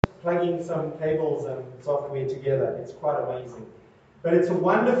plugging some cables and software together. It's quite amazing. But it's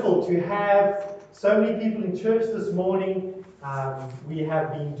wonderful to have so many people in church this morning. We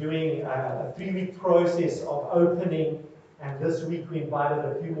have been doing a 3-week process of opening, and this week we invited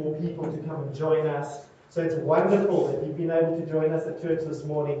a few more people to come and join us. So it's wonderful that you've been able to join us at church this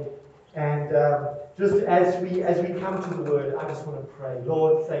morning. And just as we come to the Word, I just want to pray.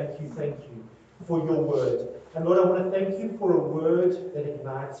 Lord, thank you for your Word. And Lord, I want to thank you for a Word that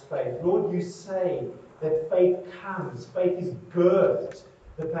ignites faith. Lord, you say that faith comes, faith is birthed,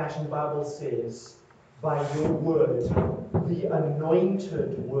 the Passion Bible says, by your Word, the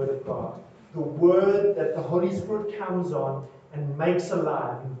anointed Word of God. The Word that the Holy Spirit comes on and makes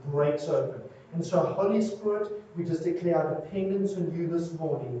alive and breaks open. And so, Holy Spirit, we just declare our dependence on you this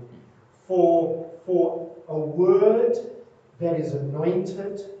morning for a Word that is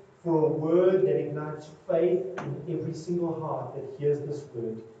anointed, for a Word that ignites faith in every single heart that hears this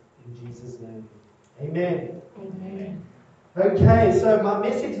Word. In Jesus' name. Amen. Amen. Okay, so my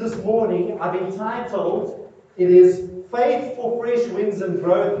message this morning, I've entitled, it is Faith for Fresh Winds and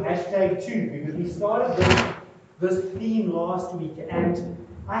Growth, #2, because we started this theme last week, and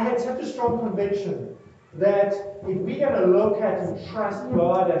I had such a strong conviction that if we're going to look at and trust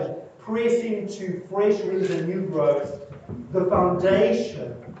God and press into fresh winds and new growth, the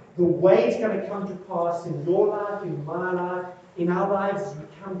foundation, the way it's going to come to pass in your life, in my life, in our lives as we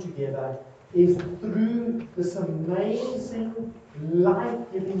come together, is through this amazing,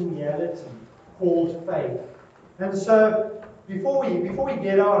 life-giving reality called faith. And so, before we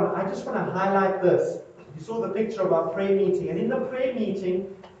get on, I just want to highlight this. You saw the picture of our prayer meeting, and in the prayer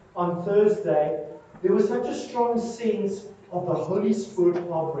meeting on Thursday, there was such a strong sense of the Holy Spirit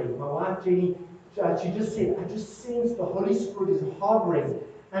hovering. My wife Jenny, she just said, I just sense the Holy Spirit is hovering.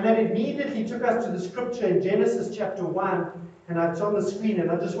 And that immediately took us to the scripture in Genesis chapter 1, and it's on the screen, and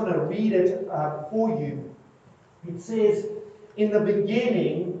I just want to read it for you. It says, in the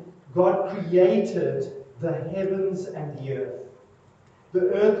beginning, God created the heavens and the earth.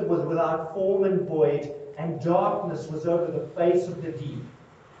 The earth was without form and void, and darkness was over the face of the deep.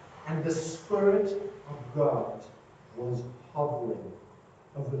 And the Spirit of God was hovering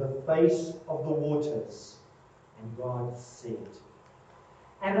over the face of the waters. And God said.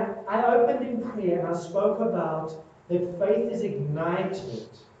 And I opened in prayer and I spoke about that faith is ignited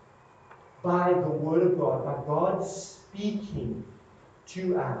by the Word of God, by God speaking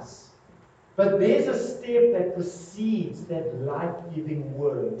to us. But there's a step that precedes that life-giving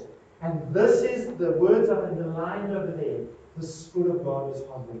Word. And this is the words I've underlined over there. The Spirit of God is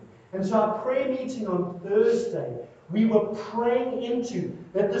hovering. And so our prayer meeting on Thursday, we were praying into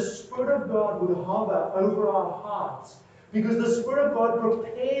that the Spirit of God would hover over our hearts. Because the Spirit of God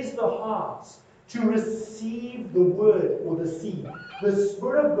prepares the hearts to receive the word or the seed. The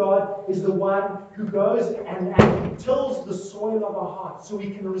Spirit of God is the one who goes and tills the soil of our hearts so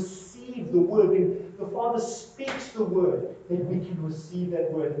we can receive the word. When the Father speaks the word, then we can receive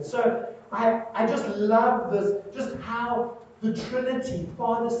that word. And so I just love this, just how the Trinity,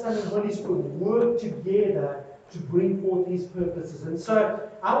 Father, Son, and Holy Spirit work together to bring forth these purposes. And so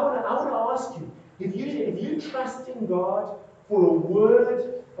I want to ask you, if you trust in God for a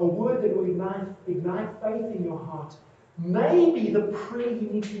word that will ignite faith in your heart, maybe the prayer you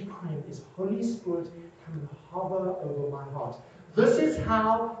need to be praying is, Holy Spirit, come and hover over my heart. This is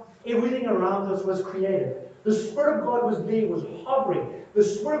how everything around us was created. The Spirit of God was there, was hovering. The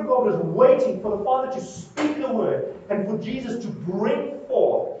Spirit of God was waiting for the Father to speak the word and for Jesus to bring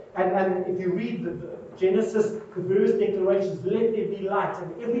forth. And if you read the Genesis, the various declarations, let there be light.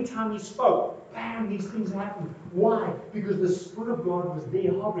 And every time he spoke, bam, these things happened. Why? Because the Spirit of God was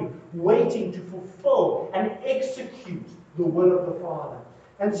there hovering, waiting to fulfill and execute the will of the Father.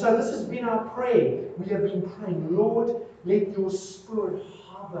 And so this has been our prayer. We have been praying, Lord, let your Spirit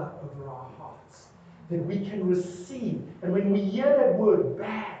hover over our hearts, that we can receive. And when we hear that word,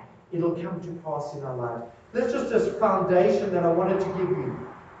 bam, it'll come to pass in our life. That's just a foundation that I wanted to give you.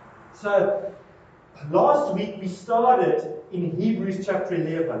 So, last week we started in Hebrews chapter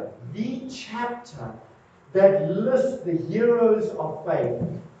 11, the chapter that lists the heroes of faith.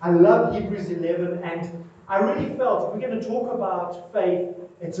 I love Hebrews 11, and I really felt if we're going to talk about faith,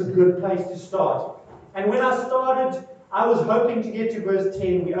 it's a good place to start. And when I started, I was hoping to get to verse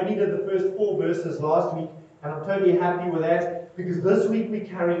 10. We only did the first 4 verses last week, and I'm totally happy with that, because this week we're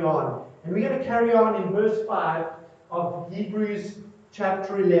carrying on. And we're going to carry on in verse 5 of Hebrews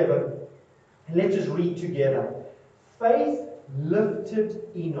chapter 11. And let's just read together. Faith lifted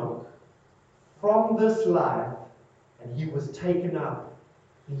Enoch from this life, and he was taken up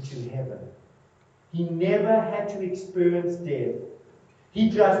into heaven. He never had to experience death. He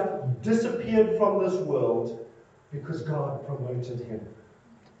just disappeared from this world because God promoted him.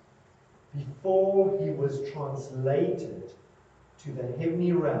 Before he was translated to the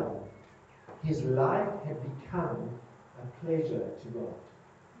heavenly realm, his life had become a pleasure to God.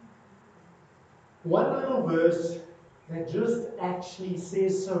 One little verse that just actually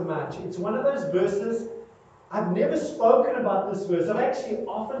says so much. It's one of those verses, I've never spoken about this verse. I've actually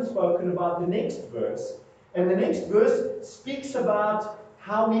often spoken about the next verse. And the next verse speaks about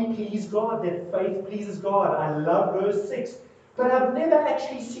how we please God, that faith pleases God. I love verse 6. But I've never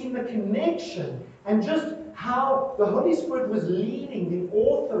actually seen the connection and just how the Holy Spirit was leading the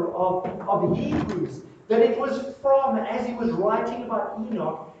author of Hebrews. That it was from, as he was writing about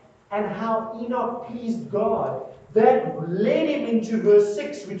Enoch, and how Enoch pleased God, that led him into verse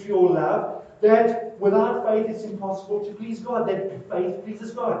 6, which we all love, that without faith it's impossible to please God, that faith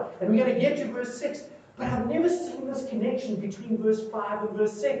pleases God. And we're going to get to verse 6, but I've never seen this connection between verse 5 and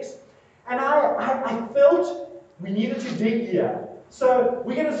verse 6. And I felt we needed to dig here. So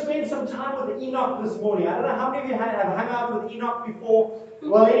we're going to spend some time with Enoch this morning. I don't know how many of you have hung out with Enoch before.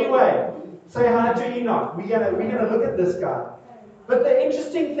 Well, anyway, say hi to Enoch. We're going to look at this guy. But the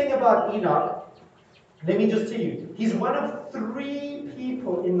interesting thing about Enoch, let me just tell you, he's one of 3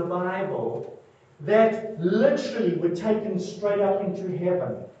 people in the Bible that literally were taken straight up into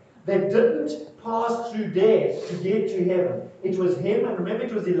heaven. That didn't pass through death to get to heaven. It was him, and remember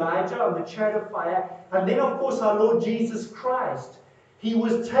it was Elijah on the chariot of fire, and then of course our Lord Jesus Christ. He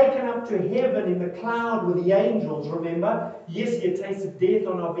was taken up to heaven in the cloud with the angels, remember? Yes, he had tasted death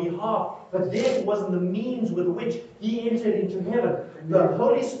on our behalf, but death wasn't the means with which he entered into heaven. The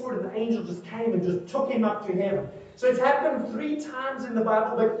Holy Spirit and the angel just came and just took him up to heaven. So it's happened 3 times in the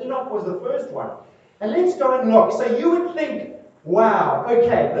Bible, but Enoch was the first one. And let's go and look. So you would think, wow,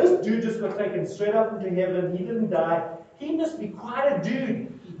 okay, this dude just got taken straight up into heaven. He didn't die. He must be quite a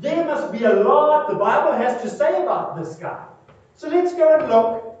dude. There must be a lot the Bible has to say about this guy. So let's go and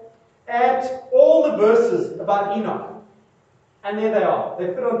look at all the verses about Enoch. And there they are. They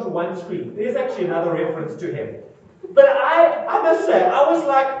fit onto one screen. There's actually another reference to him. But I must say, I was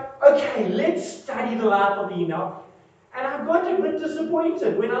like, okay, let's study the life of Enoch. And I got a bit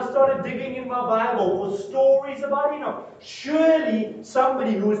disappointed when I started digging in my Bible for stories about Enoch. Surely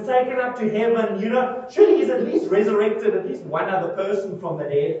somebody who was taken up to heaven, surely he's at least resurrected at least one other person from the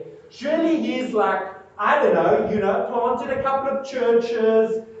dead. Surely he's like, I don't know, planted a couple of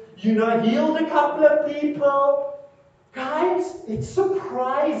churches, healed a couple of people. Guys, it's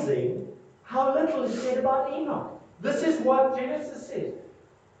surprising how little is said about Enoch. This is what Genesis says.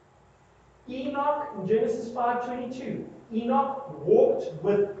 Enoch, in Genesis 5:22, Enoch walked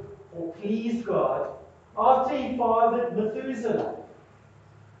with or pleased God after he fathered Methuselah.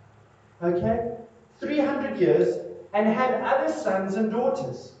 Okay? 300 years, and had other sons and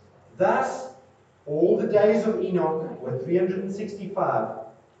daughters. Thus, all the days of Enoch were 365.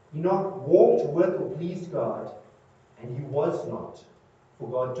 Enoch walked with or pleased God, and he was not, for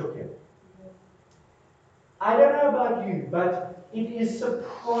God took him. I don't know about you, but it is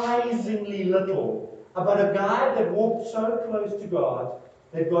surprisingly little about a guy that walked so close to God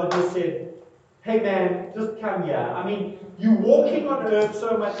that God just said, hey man, just come here. I mean, you're walking on earth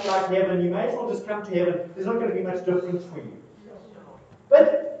so much like heaven, you may as well just come to heaven. There's not going to be much difference for you.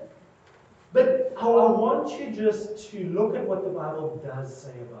 But I want you just to look at what the Bible does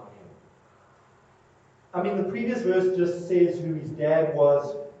say about him. I mean, the previous verse just says who his dad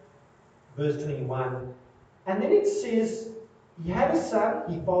was, verse 21. And then it says he had a son,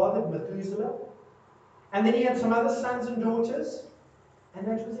 he fathered Methuselah, and then he had some other sons and daughters, and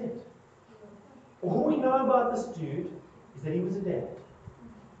that was it. All we know about this dude is that he was a dad.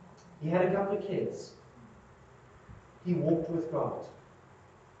 He had a couple of kids. He walked with God.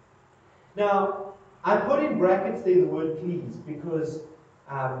 Now, I put in brackets there the word please, because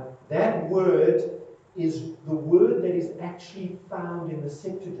that word is the word that is actually found in the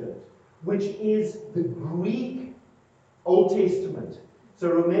Septuagint, which is the Greek Old Testament. So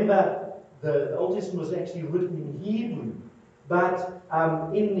remember, the Old Testament was actually written in Hebrew. But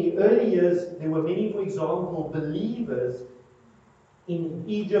in the early years, there were many, for example, believers in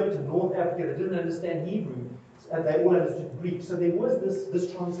Egypt and North Africa that didn't understand Hebrew. They all understood Greek. So there was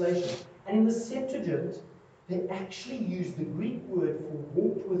this translation. And in the Septuagint, they actually used the Greek word for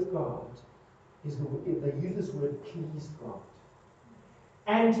walked with God. They use this word pleased God.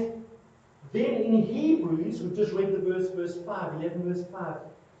 And then in Hebrews, we just read the verse 5, 11 verse 5,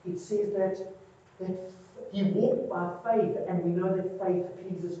 it says that he walked by faith, and we know that faith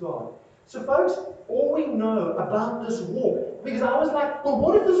pleases God. So folks, all we know about this walk, because I was like, well,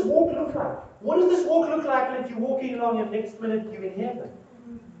 what does this walk look like? What does this walk look like if you're walking along and next minute you're in heaven?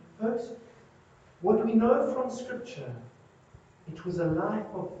 what we know from Scripture, it was a life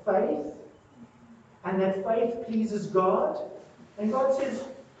of faith, and that faith pleases God. And God says,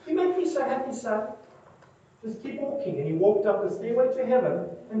 you make me so happy, son. Just keep walking. And he walked up the stairway to heaven,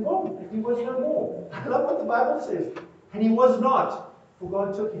 and boom, he was no more. I love what the Bible says. And he was not, for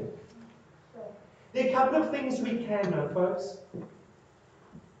God took him. There are a couple of things we can know, folks.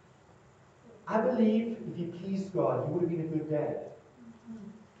 I believe if he pleased God, he would have been a good dad.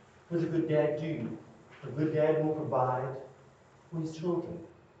 What does a good dad do? A good dad will provide for his children.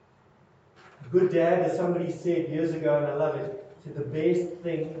 A good dad, as somebody said years ago, and I love it, said the best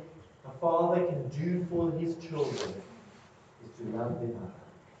thing a father can do for his children is to love them up.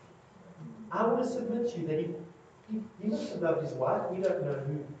 I want to submit to you that he must have loved his wife. We don't know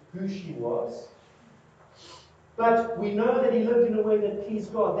who she was. But we know that he lived in a way that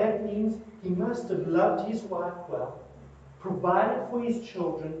pleased God. That means he must have loved his wife well, provided for his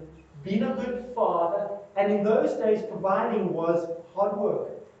children, been a good father, and in those days providing was hard work.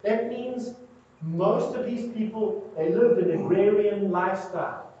 That means most of these people, they lived an agrarian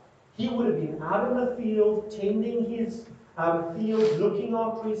lifestyle. He would have been out in the field, tending his fields, looking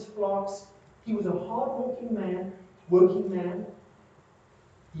after his flocks. He was a hard-working man.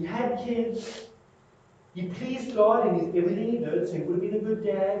 He had kids. He pleased God in everything he did, so he would have been a good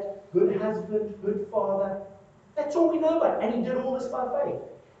dad, good husband, good father. That's all we know about. And he did all this by faith.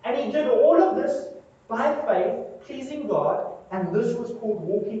 And he did all of this by faith, pleasing God, and this was called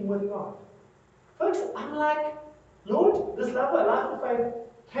walking with God. Folks, I'm like, Lord, this life of faith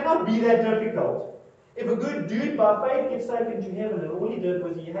cannot be that difficult. If a good dude by faith gets taken to heaven and all he did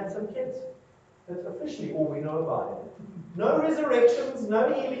was he had some kids, that's officially all we know about him. No resurrections,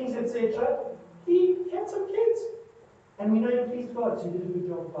 no healings, etc. He had some kids. And we know he pleased God, so he did a good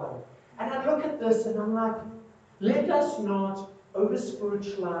job by it. And I look at this and I'm like, let us not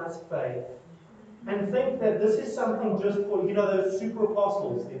over-spiritualize faith and think that this is something just for, those super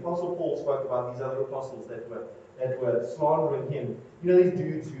apostles. The Apostle Paul spoke about these other apostles that were slandering him. These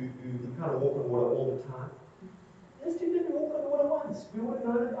dudes who kind of walk on water all the time. This dude didn't walk on water once. We would have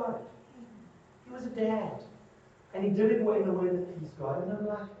known about it. He was a dad. And he did it in a way that pleased God. And I'm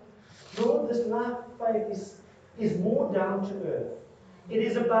like, Lord, this life of faith is more down to earth. It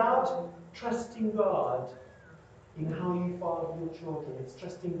is about trusting God in how you father your children. It's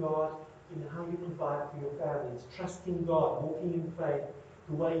trusting God in how you provide for your family. It's trusting God, walking in faith,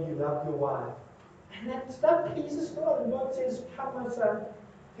 the way you love your wife. And that stuff pleases God. And God says, come, my son.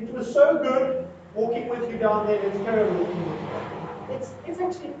 It was so good walking with you down there. Let's carry on walking with you. It's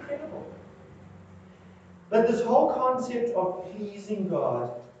actually incredible. But this whole concept of pleasing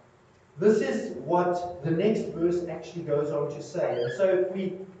God, this is what the next verse actually goes on to say. And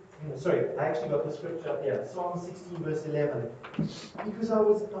so I actually got the scripture up here, Psalm 16 verse 11. Because I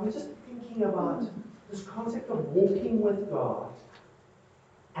was just thinking about this concept of walking with God.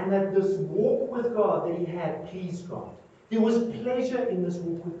 And that this walk with God that he had pleased God. There was pleasure in this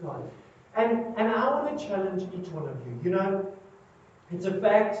walk with God. And I want to challenge each one of you. It's a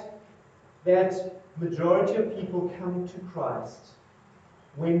fact that majority of people come to Christ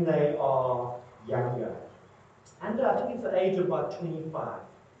when they are younger. And I think it's the age of about 25.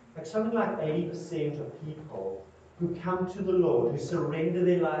 Like something like 80% of people who come to the Lord, who surrender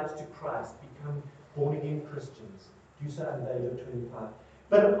their lives to Christ, become born-again Christians. Do so at the age of 25.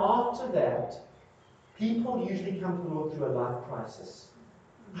 But after that, people usually come to the Lord through a life crisis.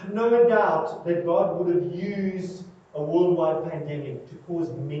 I have no doubt that God would have used a worldwide pandemic to cause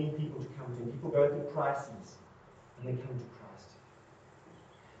many people to come to him. People go through crises and they come to Christ.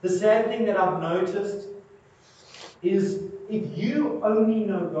 The sad thing that I've noticed is if you only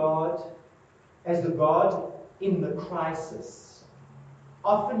know God as the God in the crisis,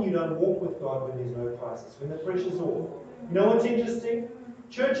 often you don't walk with God when there's no crisis, when the pressure's off. You know what's interesting?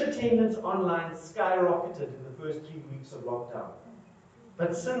 Church attendance online skyrocketed in the first 3 weeks of lockdown.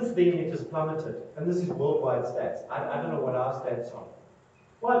 But since then it has plummeted. And this is worldwide stats. I don't know what our stats are.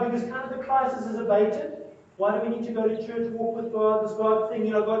 Why? Because kind of the crisis is abated. Why do we need to go to church, walk with God, this God thing,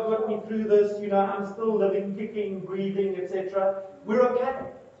 God got me through this, I'm still living, kicking, breathing, etc. We're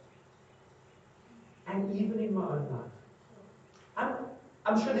okay. And even in my own life.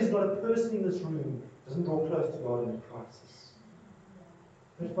 I'm sure there's not a person in this room who doesn't draw close to God in a crisis.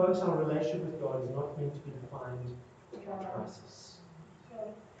 But folks, our relationship with God is not meant to be defined by crisis.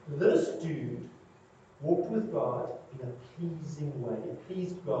 This dude walked with God in a pleasing way. It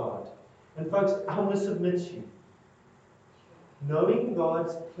pleased God. And folks, I want to submit to you. Knowing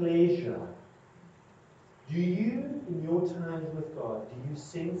God's pleasure, do you, in your times with God, do you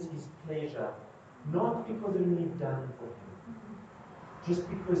sense his pleasure? Not because of anything you've done for him, just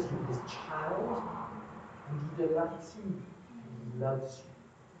because you're his child and he delights you and he loves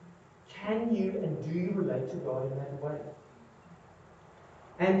you. Can you and do you relate to God in that way?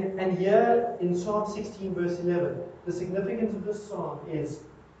 And here in Psalm 16 verse 11, the significance of this psalm is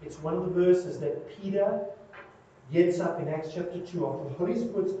it's one of the verses that Peter gets up in Acts chapter 2 after the Holy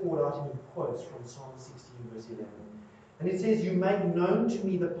Spirit's poured out, and he quotes from Psalm 16 verse 11. And it says, "You make known to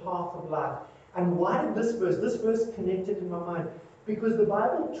me the path of life." And why did this verse connected in my mind? Because the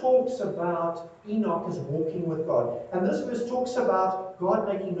Bible talks about Enoch as walking with God. And this verse talks about God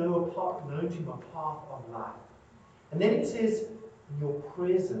making known to him a path of life. And then it says, "In your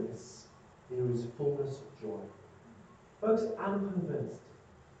presence there is fullness of joy." Folks, I'm convinced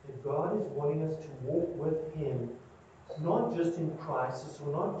that God is wanting us to walk with him, not just in crisis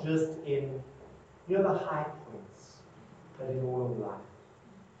or not just in the high points, but in all of life.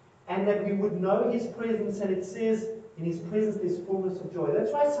 And that we would know his presence, and it says, in his presence there's fullness of joy.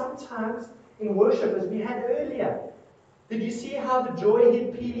 That's why sometimes in worship, as we had earlier, did you see how the joy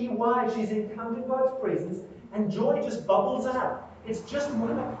hit Peely? Why? She's encountered God's presence, and joy just bubbles up. It's just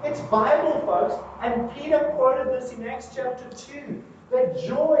it's Bible, folks. And Peter quoted this in Acts chapter 2, that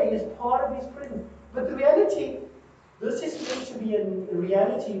joy is part of his presence. But the reality, this is meant to be a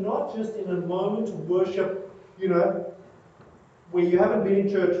reality, not just in a moment of worship, where you haven't been in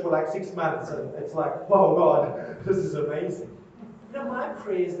church for like 6 months and it's like, wow, God, this is amazing. My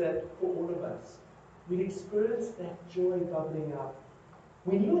prayer is that for all of us, we'd experience that joy bubbling up.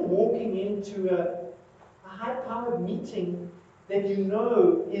 When you're walking into a high-powered meeting that you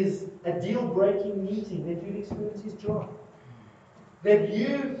know is a deal-breaking meeting, that you'd experience his joy. That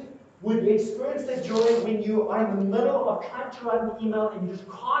you would experience that joy when you are in the middle of trying to write an email and you just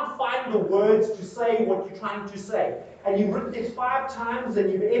can't find the words to say what you're trying to say. And you've written it 5 times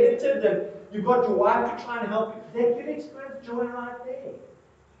and you've edited and you've got your wife to try and help you. That you'd experience joy right there.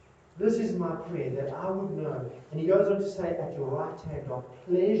 This is my prayer, that I would know. And he goes on to say, at your right hand are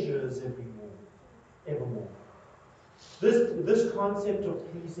pleasures evermore. This concept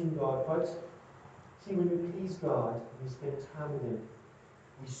of pleasing God, folks, see, when we please God, when we spend time with him,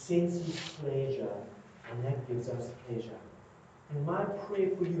 we sense his pleasure, and that gives us pleasure. And my prayer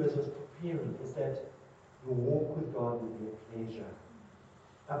for you as I was preparing is that your walk with God will be a pleasure.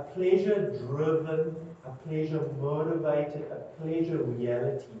 A pleasure-driven, a pleasure-motivated, a pleasure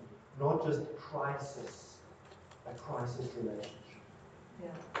reality, not just a crisis relationship.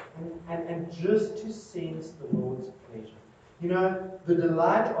 Yeah. And just to sense the Lord's pleasure. The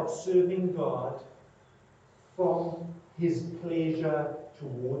delight of serving God from his pleasure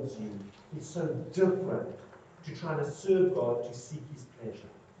towards you is so different to trying to serve God to seek his pleasure.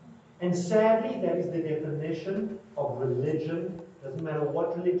 And sadly, that is the definition of religion. Doesn't matter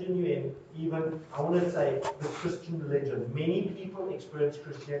what religion you're in, even, I want to say, the Christian religion. Many people experience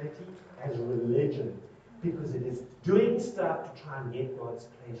Christianity as religion because it is doing stuff to try and get God's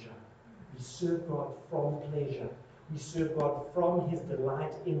pleasure. We serve God from pleasure. We serve God from his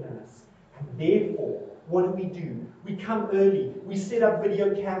delight in us. And therefore, what do? We come early. We set up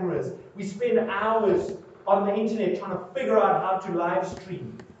video cameras. We spend hours on the internet trying to figure out how to live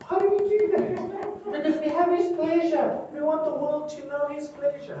stream. How do we do that? Because we have his pleasure. We want the world to know his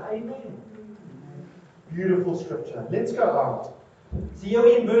pleasure. Amen. Beautiful scripture. Let's go on. See here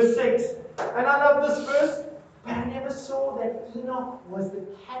in verse 6. And I love this verse, but I never saw that Enoch was the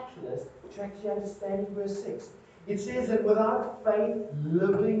catalyst to actually understanding verse 6. It says that without faith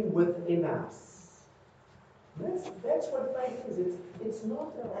living within us. That's what faith is. It's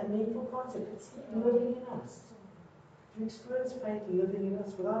not a mental concept. It's living in us. To experience faith living in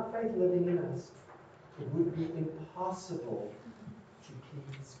us, without faith living in us, it would be impossible to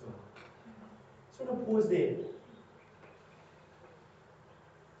please God. So I'm going to pause there.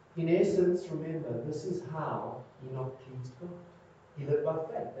 In essence, remember, this is how Enoch pleased God. He lived by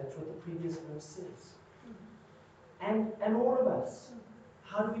faith. That's what the previous verse says. And all of us.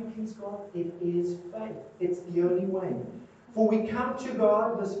 How do we please God? It is faith. It's the only way. For we come to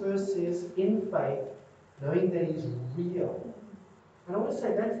God, this verse says, in faith, knowing that he's real. And I want to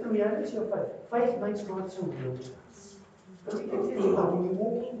say, that's the reality of faith. Faith makes God so real to us. But we can tell you that when you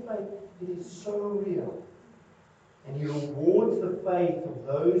walk in faith, it is so real. And he rewards the faith of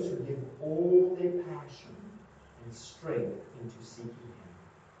those who give all their passion and strength into seeking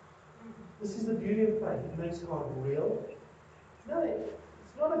him. This is the beauty of faith. It makes God real. No,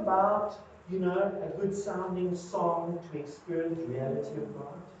 it's not about, a good sounding song to experience the reality of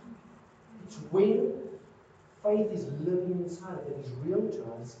God. It's when faith is living inside it, that is real to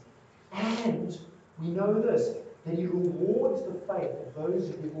us. And we know this, that he rewards the faith of those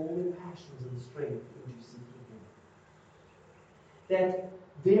who give all their passions and strength into seeking him. that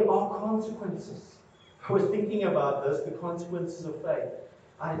there are consequences. I was thinking about this, the consequences of faith.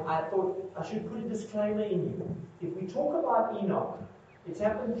 I thought I should put a disclaimer in you. If we talk about Enoch, it's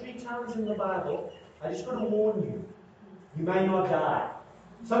happened 3 times in the Bible. I just got to warn you, you may not die.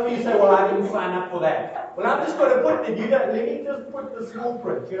 Some of you say, well, I didn't sign up for that. Well, I'm just going to put let me just put the small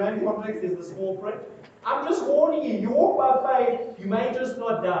print. You know, in context, there's the small print. I'm just warning you, you walk by faith, you may just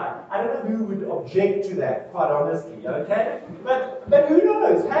not die. I don't know who would object to that, quite honestly, okay? But who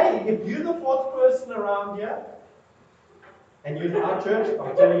knows? Hey, if you're the 4th person around here, and you're in our church,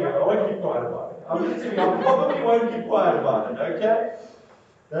 I'm telling you, I won't keep quiet about it. I'm just saying, I probably won't keep quiet about it, okay?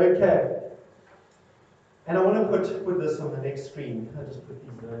 Okay. And I want to put this on the next screen. I'll just put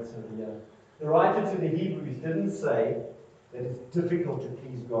these notes over here. The writer to the Hebrews didn't say that it's difficult to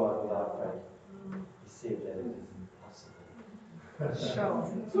please God without faith. He said that it is impossible.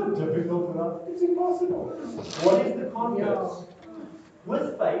 Sure. It's not difficult without, it's impossible. What is the converse?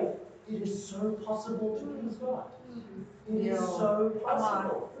 With faith, it is so possible to please God. It is so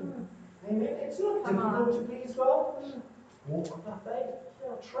possible. Amen. It's not difficult to please God. Walk by faith.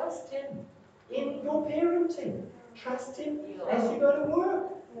 Trust Him in your parenting. Trust Him as you go to work.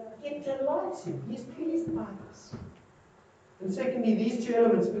 It delights Him. He's pleased by this. And secondly, these 2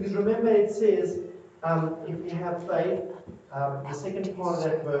 elements, because remember it says, if you have faith, the second part of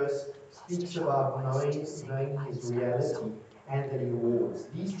that verse speaks about knowing His reality and the rewards.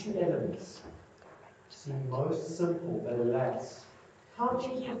 These 2 elements seem most simple, but alas, how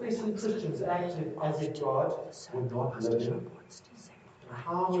many professing Christians acted as if God would not live in? And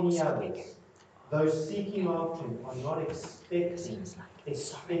how many others, those seeking after Him, are not expecting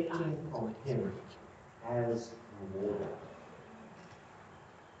from Him as reward?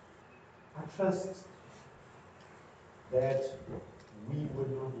 I trust that we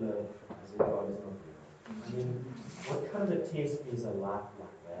would not live as if God is not real. I mean, what kind of a test is a life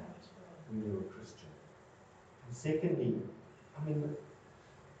like that when you're a Christian? And secondly, I mean,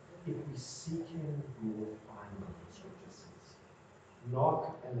 if we seek Him, we will find Him, the Scripture says.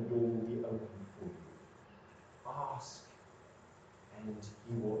 Knock and the door will be open for you. Ask and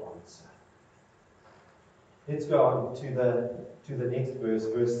He will answer. Let's go on to the next verse,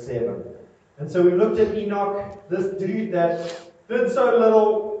 verse 7. And so we looked at Enoch, this dude that did so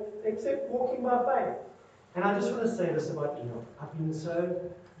little except walking by faith. And I just want to say this about Enoch. I've been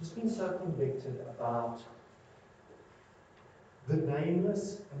so convicted about the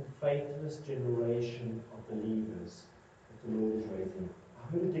nameless and faithless generation of believers that the Lord is raising up.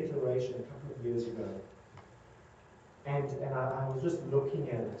 I heard a declaration a couple of years ago, and I was just looking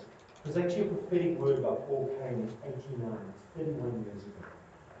at it. It was actually a prophetic word by Paul Cain in 89, 31 years ago.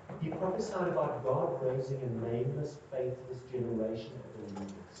 He prophesied about God raising a nameless, faithless generation of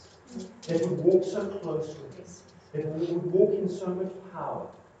believers that would walk so close with Him, that would walk in so much power,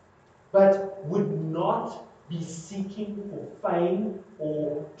 but would not be seeking for fame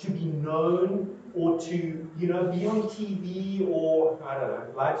or to be known or to, be on TV or, I don't know,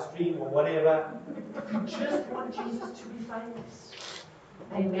 live stream or whatever. You just want Jesus to be famous.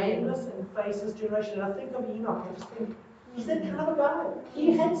 A nameless and faceless generation. And I think of Enoch, I just think, he's that kind of a guy.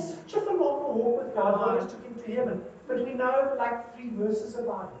 He had such a phenomenal walk with God. God just took him to heaven. But we know like 3 verses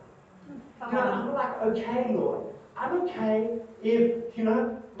about him. I'm like, okay, Lord. I'm okay if,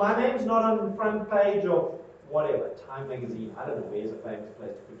 my name's not on the front page of whatever, Time magazine. I don't know where's a famous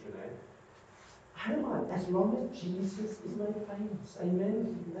place to put your name. I don't mind, as long as Jesus is made famous.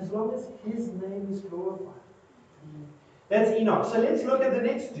 Amen? As long as His name is glorified. That's Enoch. So let's look at the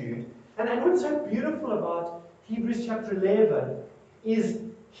next dude. And what's so beautiful about Hebrews chapter 11 is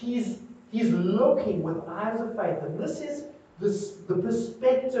he's looking with eyes of faith. And this is the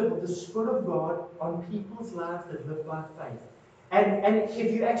perspective of the Spirit of God on people's lives that live by faith. And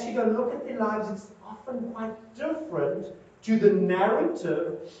if you actually go look at their lives, it's often quite different to the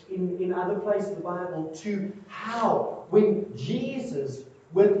narrative in other places of the Bible, to how, when Jesus,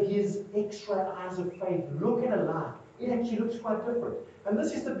 with His extra eyes of faith, look at a life, it actually looks quite different. And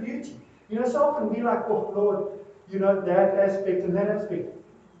this is the beauty. So often we like, oh Lord, that aspect and that aspect.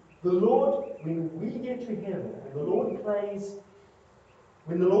 The Lord, when we get to heaven, and the Lord plays,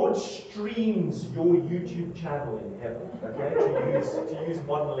 when the Lord streams your YouTube channel in heaven, okay, to use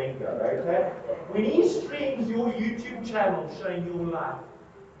modern lingo, okay? When He streams your YouTube channel showing your life,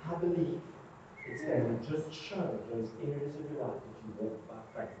 I believe it's going to just show those areas of your life that you walk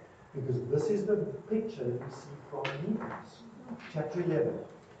by faith. Because this is the picture that we see from Hebrews, chapter 11.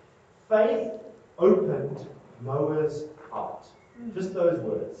 Faith opened Noah's heart. Just those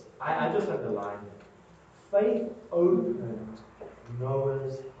words. I just underlined it. Faith opened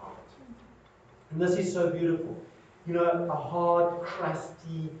Noah's heart. And this is so beautiful. You know, a hard,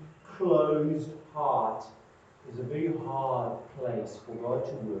 crusty, closed heart is a very hard place for God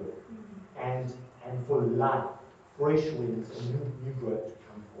to work and for life, fresh winds and new growth to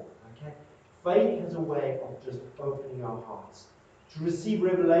come forth. Okay? Faith has a way of just opening our hearts to receive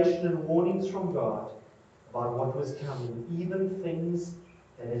revelation and warnings from God about what was coming, even things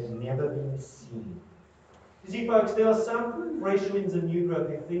that had never been seen. You see, folks, there are some fresh winds and new growth.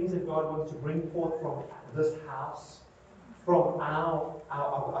 There are things that God wants to bring forth from this house, from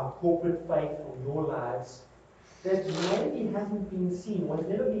our corporate faith, from your lives, that maybe hasn't been seen, was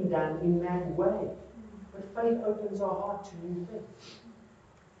never been done in that way. But faith opens our heart to new things.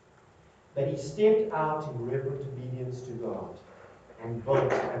 But he stepped out in reverent obedience to God and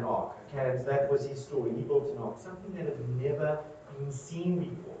built an ark. Okay, and that was his story. He built an ark, something that had never been seen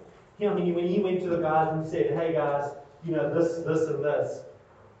before. I mean, when he went to the guys and said, hey guys, you know, this, and this,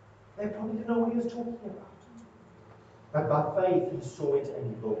 they probably didn't know what he was talking about. But by faith, he saw it and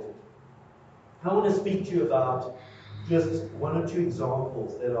he built it. I want to speak to you about just one or two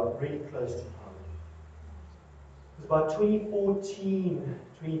examples that are really close to home. It was about 2014,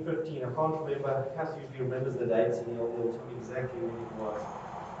 2015, I can't remember. Cass usually remembers the dates and he'll tell me exactly when it was.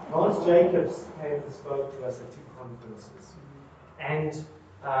 Lance Jacobs came and spoke to us at two conferences. And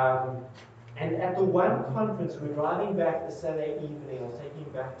at the one conference, we were driving back the Saturday evening. I was taking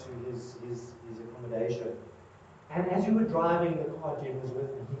him back to his accommodation. And as we were driving, the car, Jim was with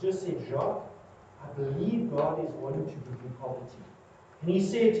me. He just said, Jacques, I believe God is wanting to give you property. And he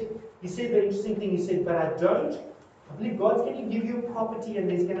said the interesting thing, he said, but I believe God's going to give you property and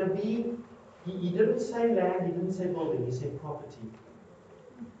there's going to be, he didn't say land, he didn't say building, he said property.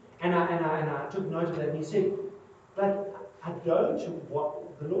 And I took note of that and he said, but I don't,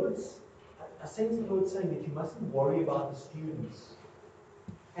 what the Lord's, I sense the Lord saying that you mustn't worry about the students.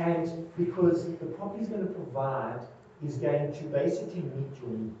 And because the property he's going to provide is going to basically meet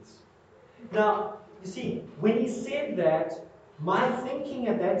your needs. Now, you see, when he said that, my thinking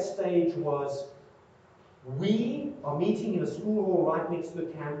at that stage was, we are meeting in a school hall right next to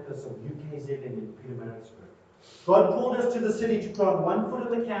the campus of UKZ in Pietermaritzburg. God called us to the city to plant one foot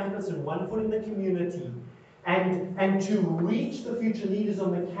on the campus and one foot in the community, and to reach the future leaders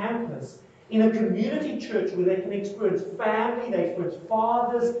on the campus in a community church where they can experience family, they experience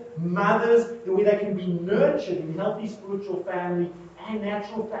fathers, mothers, where they can be nurtured in healthy spiritual family and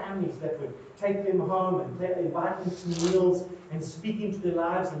natural families that would take them home and invite them to meals and speak into their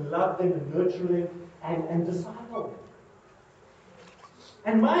lives and love them and nurture them and disciple them.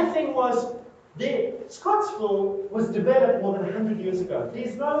 And my thing was, Scottsville was developed more than 100 years ago.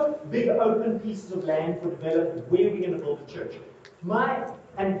 There's no big open pieces of land for development. Where are we going to build a church?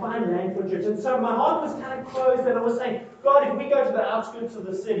 And find land for a church. And so my heart was kind of closed, and I was saying, God, if we go to the outskirts of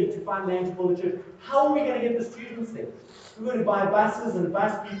the city to find land to build a church, how are we going to get the students there? We're going to buy buses and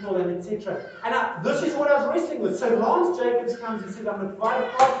bus people and etc. And this is what I was wrestling with. So Lance Jacobs comes and says, I'm going to provide a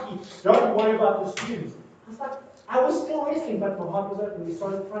property. Don't worry about the students. I was still wrestling, but my heart was open. We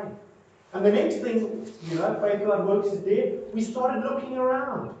started praying. And the next thing, Faith God Works is there. We started looking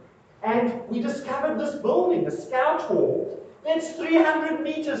around. And we discovered this building, a scout hall, that's 300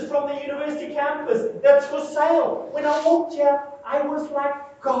 meters from the university campus. That's for sale. When I walked here, I was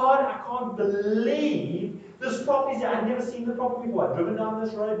like, God, I can't believe this property is here. I'd never seen the property before. I'd driven down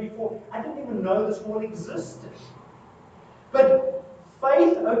this road before. I didn't even know this hall existed. But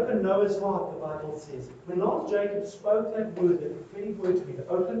faith opened Noah's heart, the Bible says. When Lance Jacobs spoke that word, that prophetic word to me, it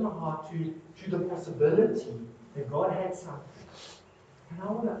opened my heart to the possibility that God had something. And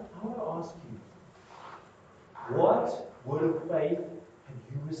I want to ask you, what word of faith have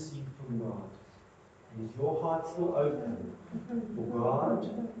you received from God? And is your heart still open for God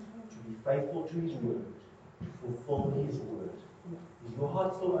to be faithful to His word, to fulfill His word? Is your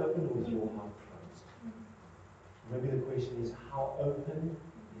heart still open or is your heart closed? Maybe the question is, how open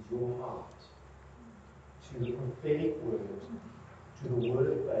is your heart to the prophetic word, to the word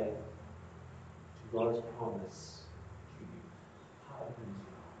of faith, to God's promise to you? How open is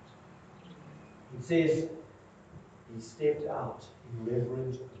your heart? It says, he stepped out in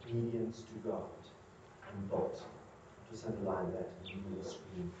reverent obedience to God and built. Just underline that in the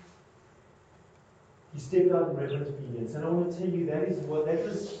screen. He stepped out in reverent obedience. And I want to tell you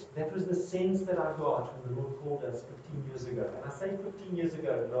that was the sense that I got when the Lord called us 15 years ago. And I say 15 years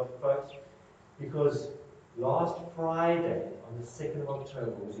ago, folks, because last Friday, on the 2nd of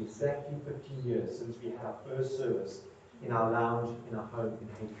October, was exactly 15 years since we had our first service in our lounge, in our home in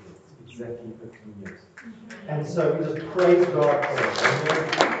Hayfield. Exactly 15 years. And so we just praise God for it.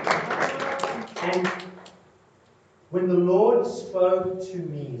 And when the Lord spoke to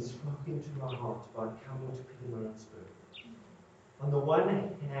me, spoke into my heart about coming to Pietermaritzburg, on the one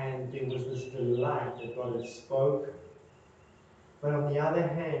hand, there was this delight that God had spoken. But on the other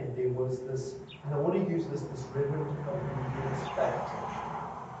hand, there was this, and I want to use this reverent obedience factor,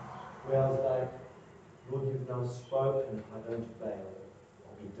 where I was like, Lord, you've now spoken. If I don't obey,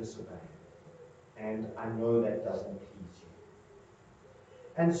 I'll be disobeying. And I know that doesn't please you.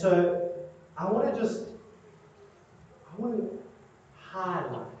 And so I want to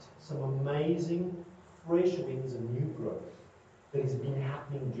highlight some amazing fresh winds and new growth that has been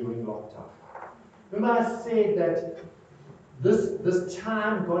happening during lockdown. Remember I said that this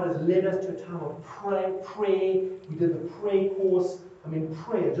time God has led us to a time of prayer. We did the prayer course. I mean,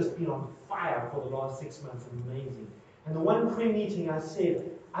 prayer has just been on fire for the last 6 months. Amazing. And the one prayer meeting I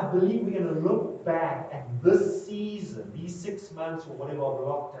said, I believe we're going to look back at this season, these 6 months or whatever of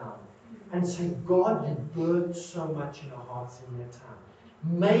lockdown, and say, God, you birthed so much in our hearts in that time.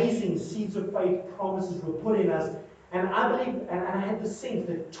 Amazing seeds of faith promises were put in us. And I believe, and I had the sense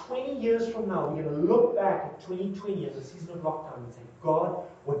that 20 years from now, we're going to look back at 2020 as a season of lockdown and say, God,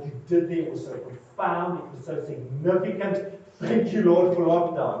 what you did there was so profound, it was so significant. Thank you, Lord, for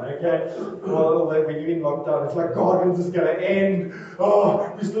lockdown, okay? Well, when you're in lockdown, it's like, God, when's this going to end?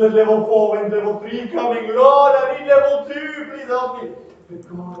 Oh, we're still at level 4, when's level 3 coming? Lord, I need level 2, please help me. But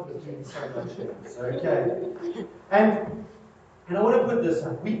God was doing so much else, okay? And I want to put this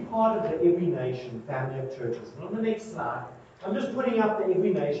up. We're part of the Every Nation family of churches. And on the next slide, I'm just putting up the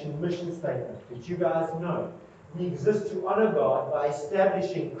Every Nation mission statement that you guys know. We exist to honor God by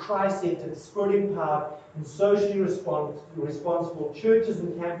establishing Christ-centered, Spirit-empowered, and socially responsible churches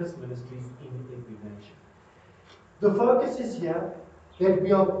and campus ministries in every nation. The focus is here that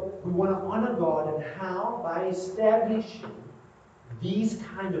we want to honor God, and how? By establishing these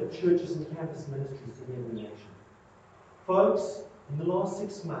kind of churches and campus ministries in every nation. Folks, in the last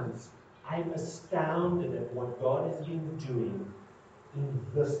 6 months, I'm astounded at what God has been doing in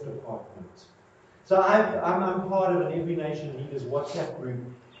this department. So I'm part of an Every Nation Leaders WhatsApp group,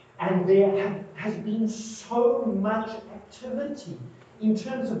 and there has been so much activity in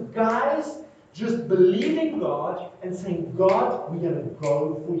terms of guys just believing God and saying, God, we're going to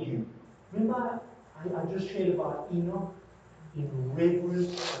go for you. Remember, I just shared about Enoch. In reverent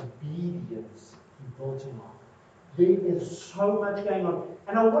obedience, he built him up. There is so much going on.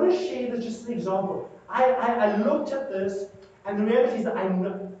 And I want to share this just as an example. I looked at this, and the reality is that I'm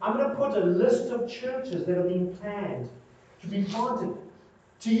going to put a list of churches that are being planned to be planted.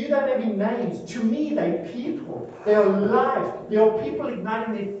 To you, they may be names. To me, they're people. They are life. They are people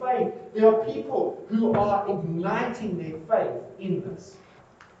igniting their faith. They are people who are igniting their faith in this.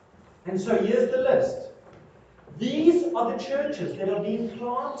 And so here's the list. These are the churches that are being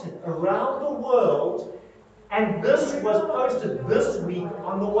planted around the world. And this was posted this week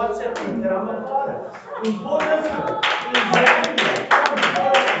on the WhatsApp group that I'm a part of. In Port Elizabeth, in Zambia,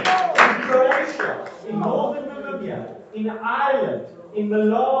 in Croatia, in Northern Namibia, in Ireland, in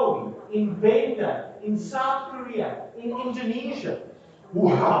Malawi, in Benda, in South Korea, in Indonesia.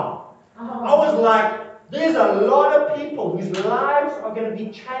 Wow! I was like, there's a lot of people whose lives are going to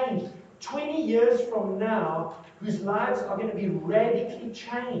be changed 20 years from now, whose lives are going to be radically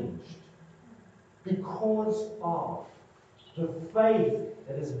changed because of the faith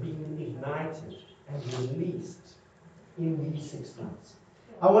that has been ignited and released in these 6 months.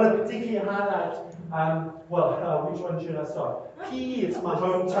 I want to particularly highlight, which one should I start? PE, it's my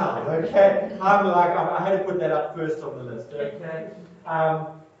hometown, okay? I had to put that up first on the list, okay?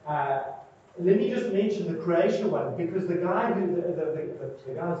 Let me just mention the Croatia one, because the guy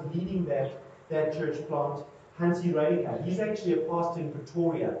the guy who's leading that church plant, Hansi Radika, he's actually a pastor in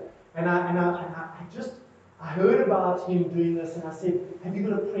Pretoria. And I heard about him doing this, and I said, have you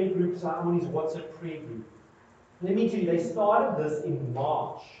got a prayer group? So I'm on his WhatsApp prayer group. Let me tell you, they started this in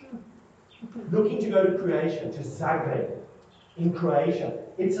March, looking to go to Croatia, to Zagreb, in Croatia.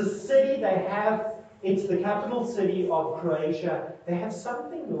 It's a city it's the capital city of Croatia. They have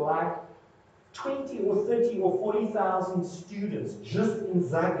something like 20 or 30 or 40,000 students just in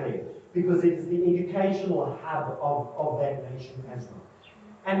Zagreb, because it's the educational hub of that nation as well.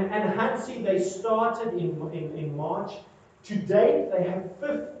 And Hansi, they started in March. To date, they have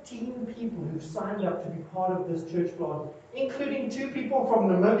 15 people who've signed up to be part of this church plant, including 2 people from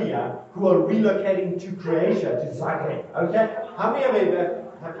Namibia who are relocating to Croatia, to Zagreb. Okay? How many of you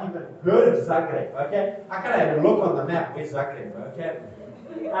have even heard of Zagreb? Okay? I kind of had a look on the map. Where's Zagreb? Okay?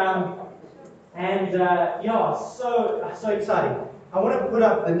 So exciting. I want to put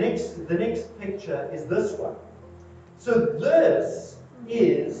up the next picture is this one. So this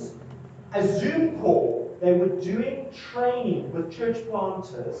is a Zoom call they were doing training with church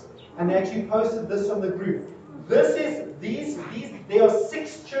planters, and they actually posted this on the group. There are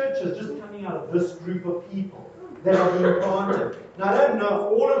 6 churches just coming out of this group of people that are being planted. Now, I don't know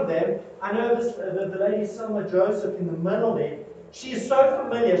all of them. I know this, the lady Selma Joseph in the middle there. She is so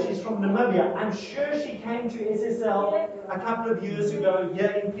familiar. She's from Namibia. I'm sure she came to SSL a couple of years ago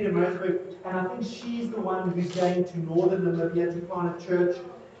here in Pietermaritzburg, and I think she's the one who's going to northern Namibia to plant a church.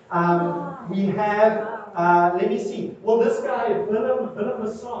 We have, let me see. Well, this guy, Willem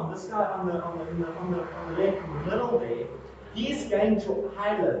Masson, this guy on the left in the middle there, he's going to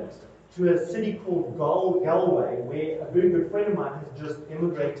Ireland, to a city called Galway, where a very good friend of mine has just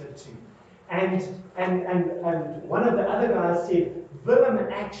immigrated to. And one of the other guys said, Willem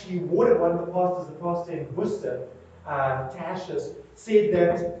actually watered, one of the pastors, the pastor in Worcester, Tashius, said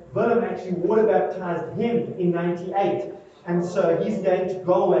that Willem actually water baptized him in 98. And so he's going to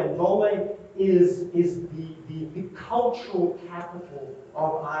Galway, and Galway is the cultural capital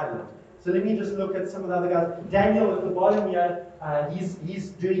of Ireland. So let me just look at some of the other guys. Daniel at the bottom here, he's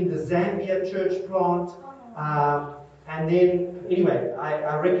doing the Zambia church plant. And then, anyway,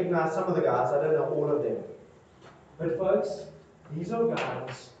 I recognize some of the guys. I don't know all of them. But folks, these are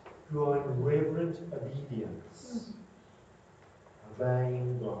guys who are in reverent obedience,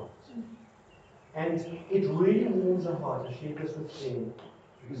 obeying God. And it really warms our heart. I shared this with them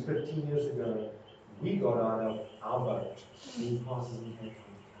because 15 years ago, we got out of our boat. These pastors and had to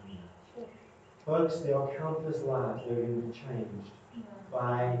come out. Folks, there are countless lives that are going to be changed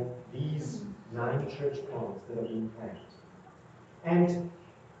by these 9 church plants that are being planted.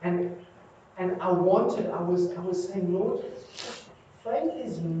 And I was saying, Lord, faith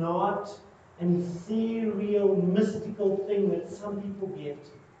is not an ethereal, mystical thing that some people get.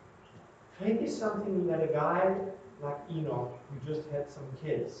 Faith is something that a guy like Enoch, who just had some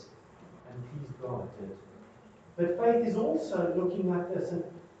kids, and please God did. But faith is also looking like this. And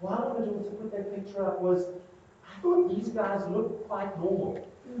why I wanted to also put that picture up was, I thought these guys looked quite normal.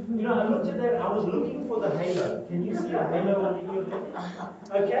 You know, I looked at that, I was looking for the halo. Can you see a halo on any of them?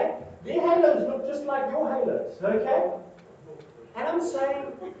 Okay? Their halos look just like your halos, okay? And I'm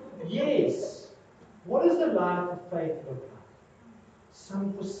saying, yes. What does the life of faith look like?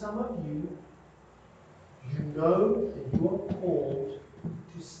 For some of you, you know that you are called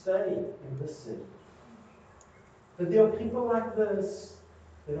to stay in this city. But there are people like this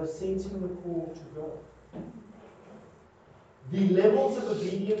that are sensing the call to go. The levels of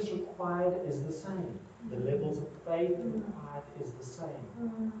obedience required is the same. The levels of faith required is the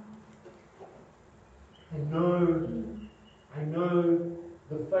same. I know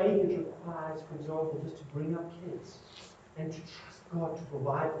the faith it requires, for example, just to bring up kids and to trust God to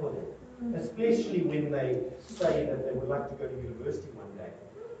provide for them. Especially when they say that they would like to go to university one day.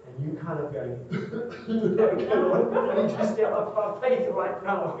 And you kind of going, okay, Lord, I need to step up our faith right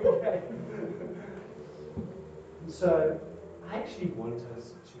now. Okay. So I actually want us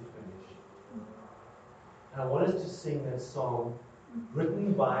to finish. And I want us to sing that song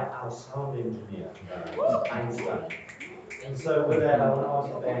written by our sound engineer, Einstein. And so with that, I want to ask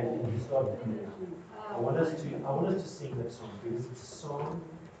the band to start coming up. I want us to sing that song because it's a song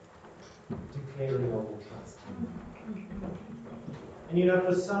declaring our trust. And you know,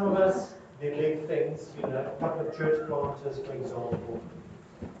 for some of us, they're big things. You know, a couple of church planters, for example.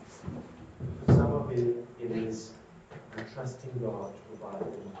 For some of it is I'm trusting God to provide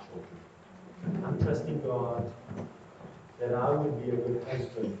for my children. I'm trusting God that I would be a good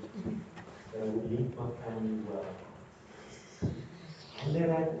husband, that I would lead my family well. And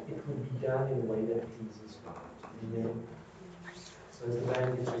that it would be done in a way that pleases God. Amen. So as the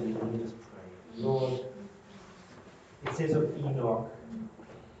band gets ready, let me just pray. Lord, it says of Enoch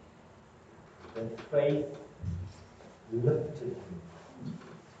that faith lifted him.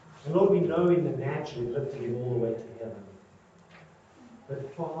 And Lord, we know in the natural it lifted him all the way to heaven.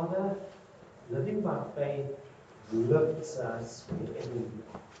 But Father, living by faith lifts us wherever we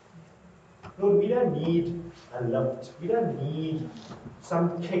are. Lord, we don't need a lift. We don't need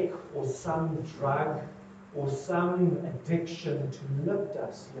some kick or some drug or some addiction to lift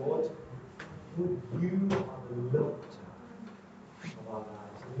us, Lord. Lord, you are the lifter of our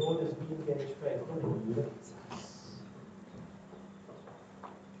lives. And Lord, as we engage faith, Lord, you lift us.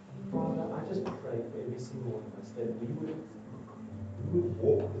 And Father, I just pray for every single one of us that we would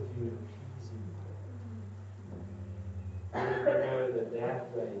walk with you and please you. And we know that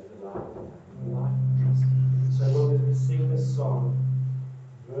way is the life of trust. So Lord, as we sing this song,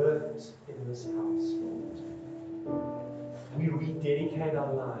 birthed in this house, Lord, we rededicate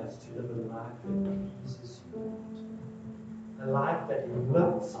our lives to live a life that pleases you, Lord. a life that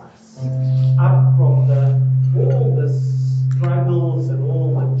lifts us up from all the struggles and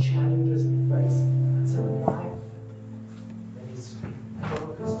all the challenges we face. It's a life that is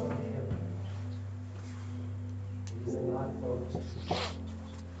focused on heaven. It is a life focused on heaven.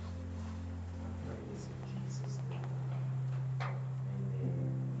 I pray this in Jesus' name.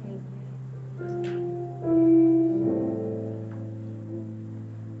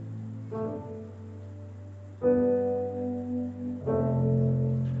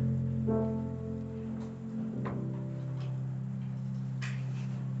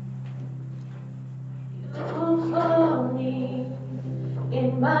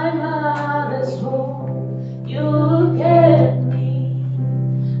 In my mother's womb, you kept me,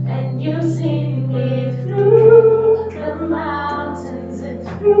 and you seen me through the mountains and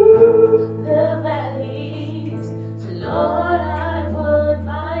through the valleys. So Lord, I put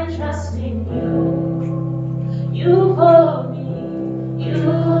my trust in you. You hold me,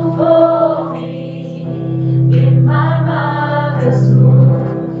 you hold me. In my mother's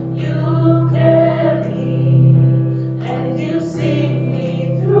womb, you kept me, and you see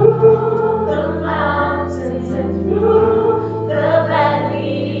me through the mountains and through the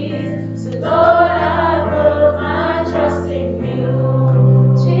valleys. So Lord, I put my trust in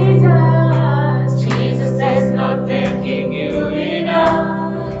you. Jesus, Jesus, there's no thanking you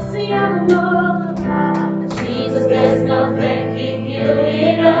enough. See, I'm Lord. Jesus, there's no thanking you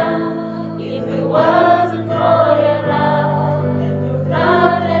enough. If it wasn't for your love and your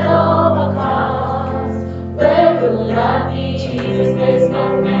blood that overcomes, where would I be? Jesus, there's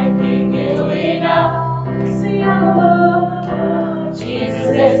no thanking you enough. See, I'm Lord. Jesus,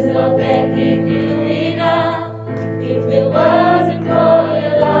 there's no thanking you enough. If it wasn't for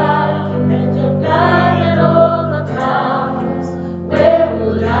your love and your blood that overcomes, where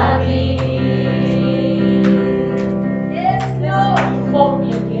would I be? Yes, Lord. You for me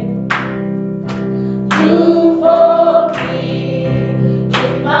again. You for me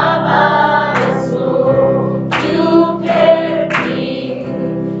in my mother's womb. You kept me,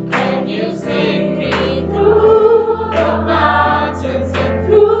 and you sing me through the mountains and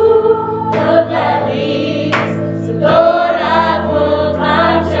through the valleys. So Lord, I put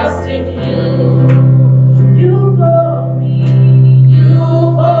my trust in you. You hold me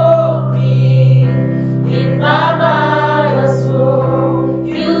in my mother's womb.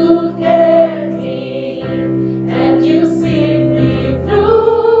 You kept me, and you see me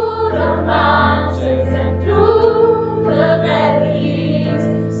through the mountains and through the valleys.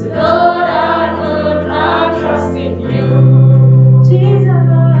 So Lord, I put my trust in you.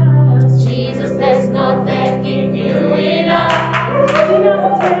 Jesus, Jesus, there's no thanking you enough.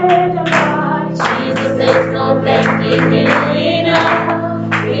 Jesus, there's no thanking you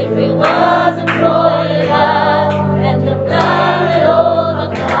enough. If it wasn't for your love and the blood that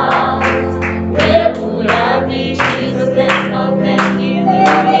overcomes, where would I be? Jesus, there's no thanking you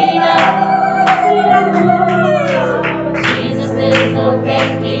enough. Jesus, there's no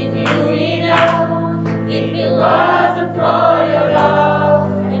thanking you enough. If it wasn't for your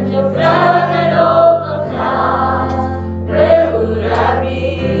love and your blood that overcomes, where would I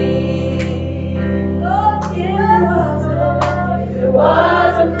be? Oh, Jesus, if it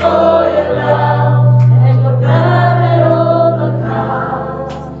wasn't for your love and your blood that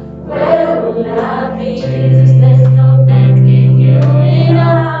overcomes, where would I be? Jesus, there's no thanking you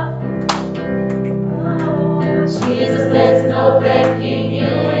enough. Jesus, there's no thanking you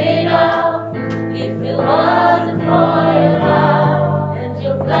enough. If it wasn't for your love and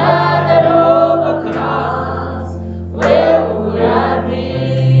your blood that overcomes, where would I be?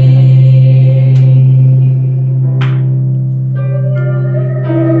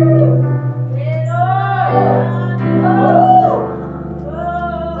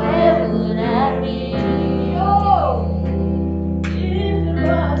 Where would I be?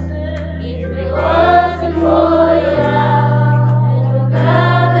 If it wasn't for your love and your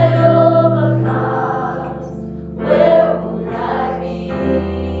blood that overcomes,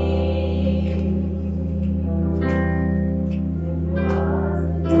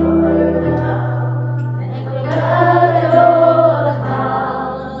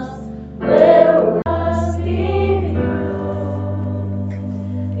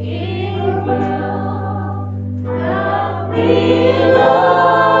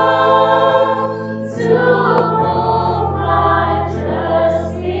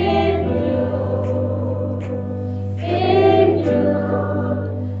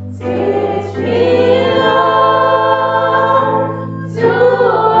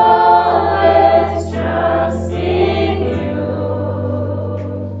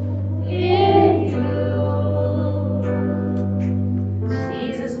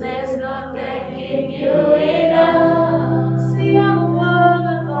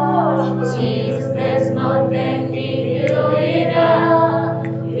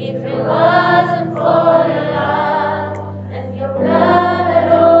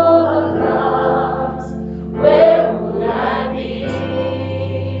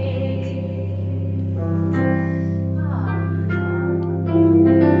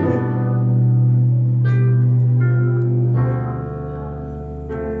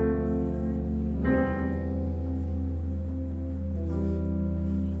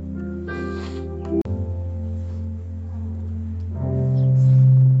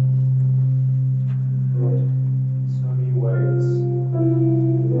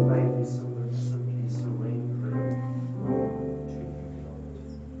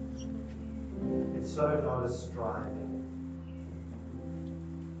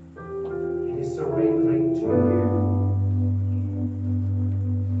 surrendering to you.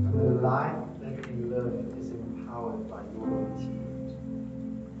 And the life that we live is empowered by your Holy Spirit.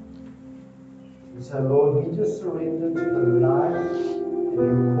 And so, Lord, we just surrender to the life that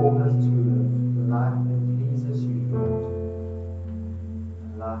you call us to live, the life that pleases you, Lord,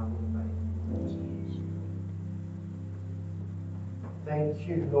 a life of faith. Thank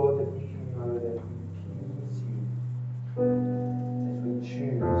you, Lord, that we can know that we please you, that we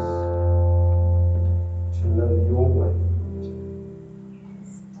choose to live your way.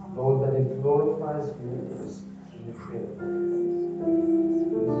 Lord, that it glorifies you is incredible.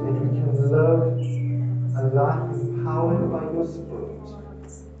 That we can live a life empowered by your Spirit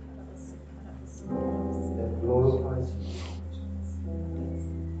that glorifies you.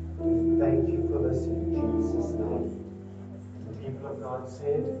 We thank you for this in Jesus' name. The people of God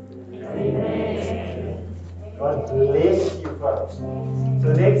said, Amen. God bless you, folks.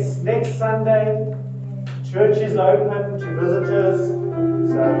 So next Sunday, church is open to visitors.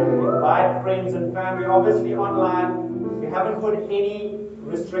 So invite friends and family. Obviously online. We haven't put any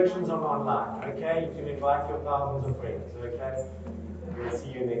restrictions on online. Okay, you can invite your thousands of friends. Okay. We'll see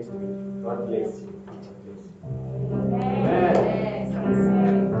you next week. God bless you.